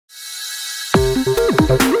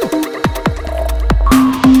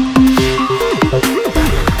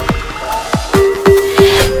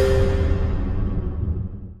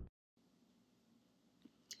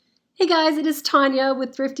guys, it is Tonya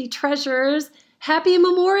with Thrifty Treasures. Happy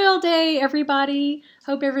Memorial Day, everybody.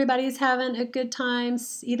 Hope everybody's having a good time,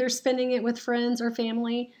 either spending it with friends or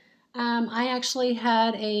family. I actually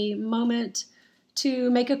had a moment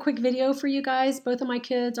to make a quick video for you guys. Both of my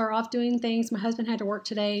kids are off doing things. My husband had to work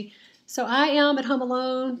today. So I am at home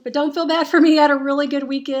alone, but don't feel bad for me. I had a really good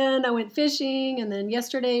weekend. I went fishing, and then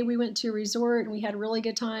yesterday we went to a resort and we had a really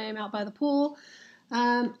good time out by the pool.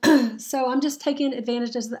 So I'm just taking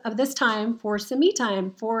advantage of this time for some me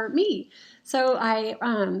time for me. So I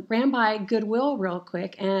ran by Goodwill real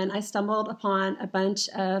quick, and I stumbled upon a bunch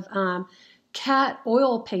of cat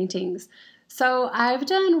oil paintings. So I've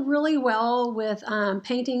done really well with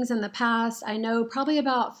paintings in the past. I know probably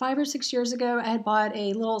about 5 or 6 years ago, I had bought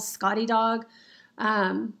a little Scotty dog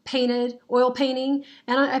painted oil painting,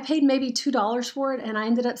 and I paid maybe $2 for it, and I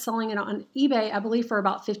ended up selling it on eBay, I believe, for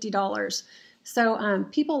about $50. So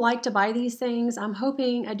people like to buy these things. I'm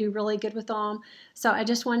hoping I do really good with them. So I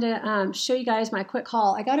just wanted to show you guys my quick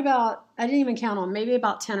haul. I got about, I didn't even count them, maybe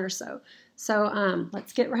about 10 or so. So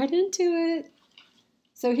let's get right into it.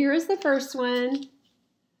 So here is the first one.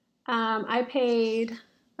 I paid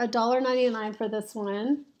 $1.99 for this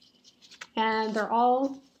one. And they're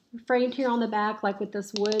all framed here on the back, like with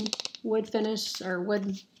this wood finish or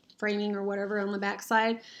wood framing or whatever on the back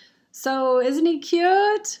side. So isn't he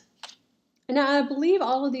cute? Now, I believe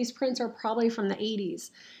all of these prints are probably from the 80s.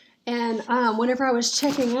 And whenever I was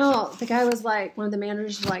checking out, the guy was like, one of the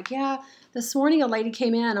managers was like, yeah, this morning a lady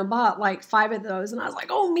came in and bought like 5 of those. And I was like,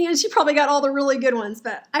 oh man, she probably got all the really good ones.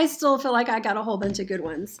 But I still feel like I got a whole bunch of good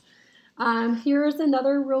ones. Here's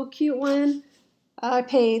another real cute one. I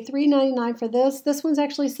paid $3.99 for this. This one's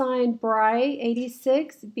actually signed Bry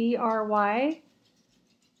 86, B-R-Y.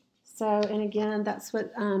 So, and again, that's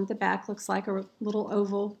what the back looks like, a little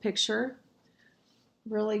oval picture.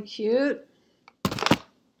 Really cute.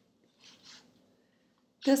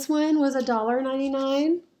 This one was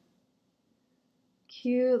 $1.99.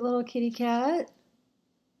 Cute little kitty cat.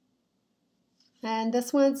 And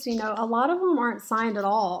this one's, you know, a lot of them aren't signed at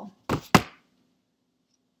all.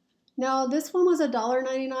 Now, this one was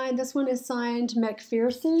 $1.99. This one is signed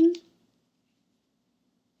McPherson.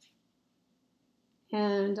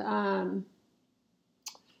 And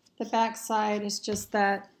the back side is just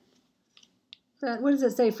that, what does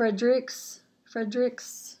it say, Fredericks?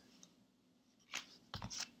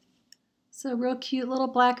 So real cute little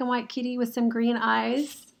black and white kitty with some green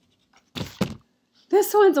eyes.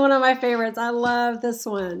 This one's one of my favorites. I love this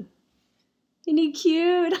one. Isn't he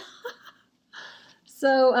cute?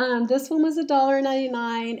 So this one was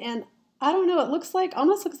 $1.99, and I don't know, it looks like,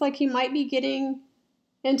 almost looks like he might be getting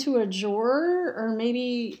into a drawer, or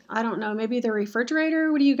maybe, I don't know, maybe the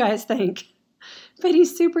refrigerator. What do you guys think? But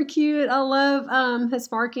he's super cute. I love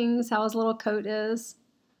his markings, how his little coat is.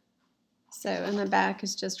 So, and the back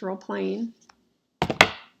is just real plain.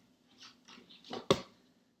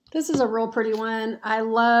 This is a real pretty one. I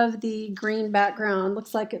love the green background.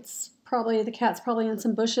 Looks like it's probably, the cat's probably in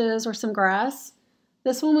some bushes or some grass.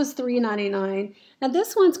 This one was $3.99. And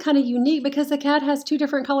this one's kind of unique because the cat has 2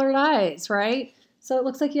 different colored eyes, right? So it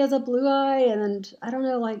looks like he has a blue eye and, I don't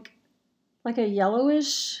know, like a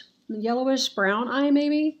yellowish brown eye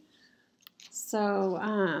maybe. So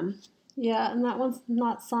yeah, and that one's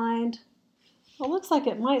not signed. Well, it looks like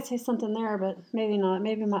it might say something there, but maybe not.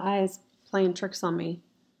 Maybe my eye is playing tricks on me.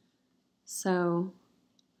 So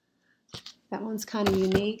that one's kind of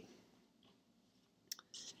unique.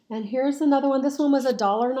 And here's another one. This one was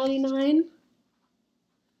 $1.99.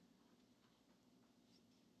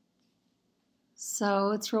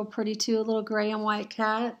 So it's real pretty too, a little gray and white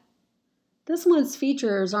cat. This one's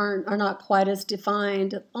features are not quite as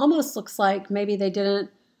defined. It almost looks like maybe they didn't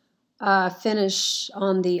finish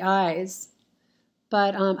on the eyes.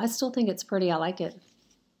 But I still think it's pretty. I like it.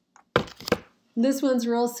 This one's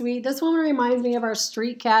real sweet. This one reminds me of our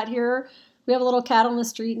street cat here. We have a little cat on the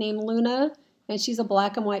street named Luna, and she's a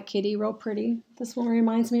black and white kitty, real pretty. This one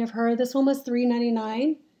reminds me of her. This one was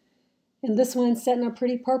 $3.99. And this one's set in a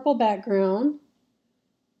pretty purple background.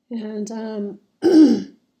 And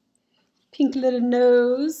pink little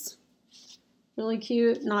nose. Really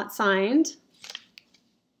cute, not signed.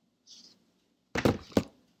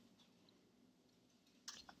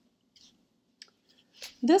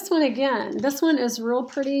 This one again, this one is real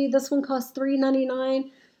pretty. This one costs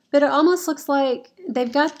 $3.99, but it almost looks like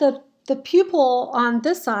they've got the pupil on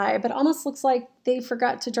this eye, but it almost looks like they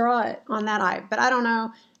forgot to draw it on that eye. But I don't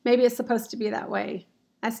know, maybe it's supposed to be that way.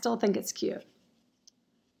 I still think it's cute.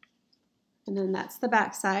 And then that's the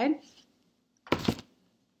back side.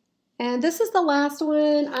 And this is the last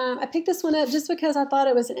one. I picked this one up just because I thought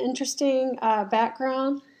it was an interesting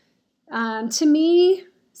background. To me,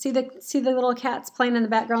 see the little cats playing in the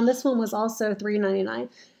background. This one was also $3.99,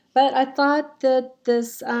 but I thought that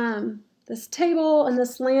this this table and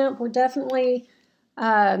this lamp were definitely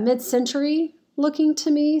mid-century looking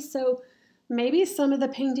to me. So maybe some of the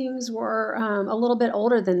paintings were a little bit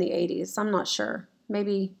older than the 80s. I'm not sure.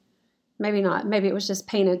 Maybe not. Maybe it was just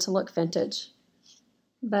painted to look vintage.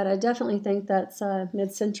 But I definitely think that's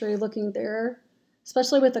mid-century looking there,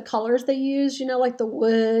 especially with the colors they use, you know, like the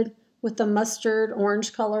wood with the mustard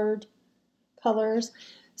orange colored colors.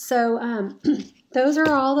 So those are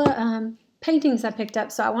all the paintings I picked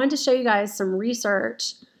up. So I wanted to show you guys some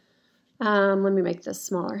research. Let me make this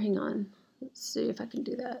smaller. Hang on. Let's see if I can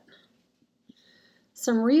do that.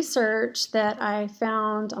 Some research that I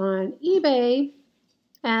found on eBay,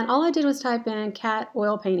 and all I did was type in cat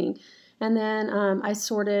oil painting. And then I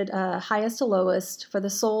sorted highest to lowest for the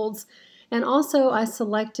solds. And also I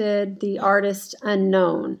selected the artist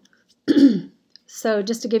unknown. So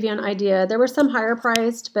just to give you an idea, there were some higher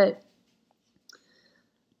priced, but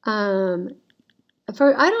I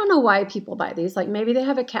don't know why people buy these. Like maybe they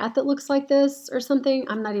have a cat that looks like this or something.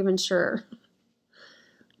 I'm not even sure.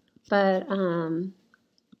 But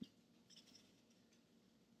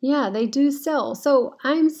yeah, they do sell. So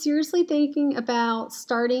I'm seriously thinking about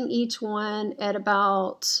starting each one at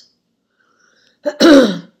about,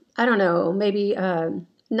 I don't know, maybe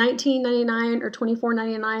 $19.99 or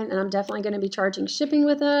 $24.99, and I'm definitely going to be charging shipping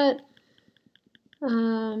with it.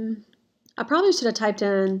 I probably should have typed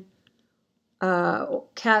in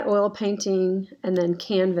cat oil painting and then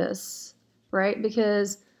canvas, right?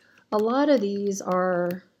 Because a lot of these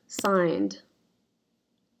are signed.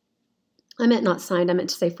 I meant not signed, I meant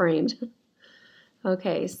to say framed.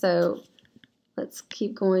 Okay, so let's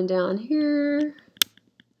keep going down here.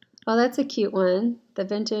 Oh, that's a cute one. The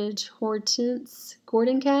Vintage Hortense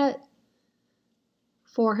Gordon Cat.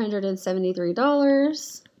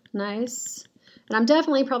 $473. Nice. And I'm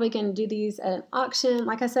definitely probably going to do these at an auction.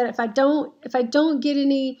 Like I said, if I don't get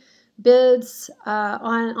any bids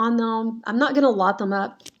on them, I'm not going to lot them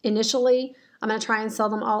up initially. I'm going to try and sell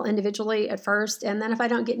them all individually at first. And then if I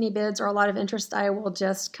don't get any bids or a lot of interest, I will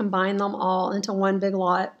just combine them all into one big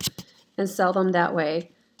lot and sell them that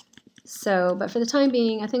way. So, but for the time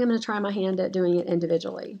being, I think I'm going to try my hand at doing it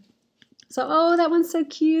individually. So, oh, that one's so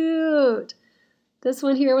cute. This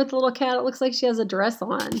one here with the little cat, it looks like she has a dress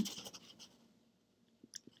on.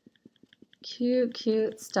 Cute,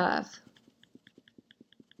 cute stuff.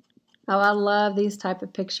 Oh, I love these type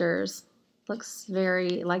of pictures. Looks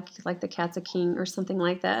very like the cat's a king or something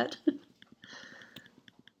like that.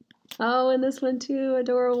 Oh, and this one too,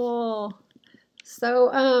 adorable. So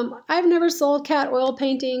I've never sold cat oil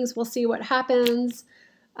paintings. We'll see what happens.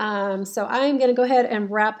 So I'm going to go ahead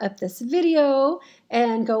and wrap up this video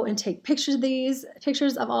and go and take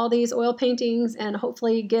pictures of all these oil paintings, and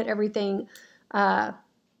hopefully get everything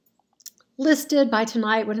listed by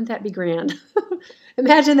tonight. Wouldn't that be grand?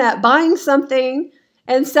 Imagine that, buying something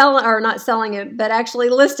and not selling it, but actually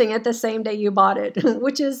listing it the same day you bought it,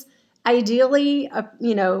 which is ideally,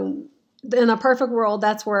 you know, in a perfect world,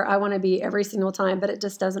 that's where I want to be every single time, but it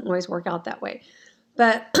just doesn't always work out that way.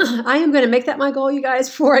 But I am going to make that my goal, you guys,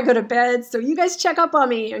 before I go to bed. So you guys check up on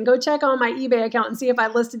me and go check on my eBay account and see if I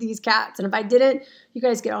listed these cats. And if I didn't, you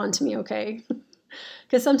guys get on to me, okay?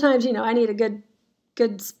 Because sometimes, you know, I need a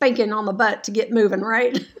good spanking on the butt to get moving,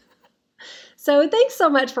 right? So thanks so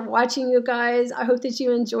much for watching, you guys. I hope that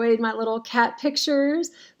you enjoyed my little cat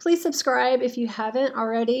pictures. Please subscribe if you haven't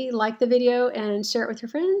already. Like the video and share it with your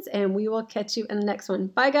friends. And we will catch you in the next one.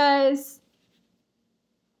 Bye, guys.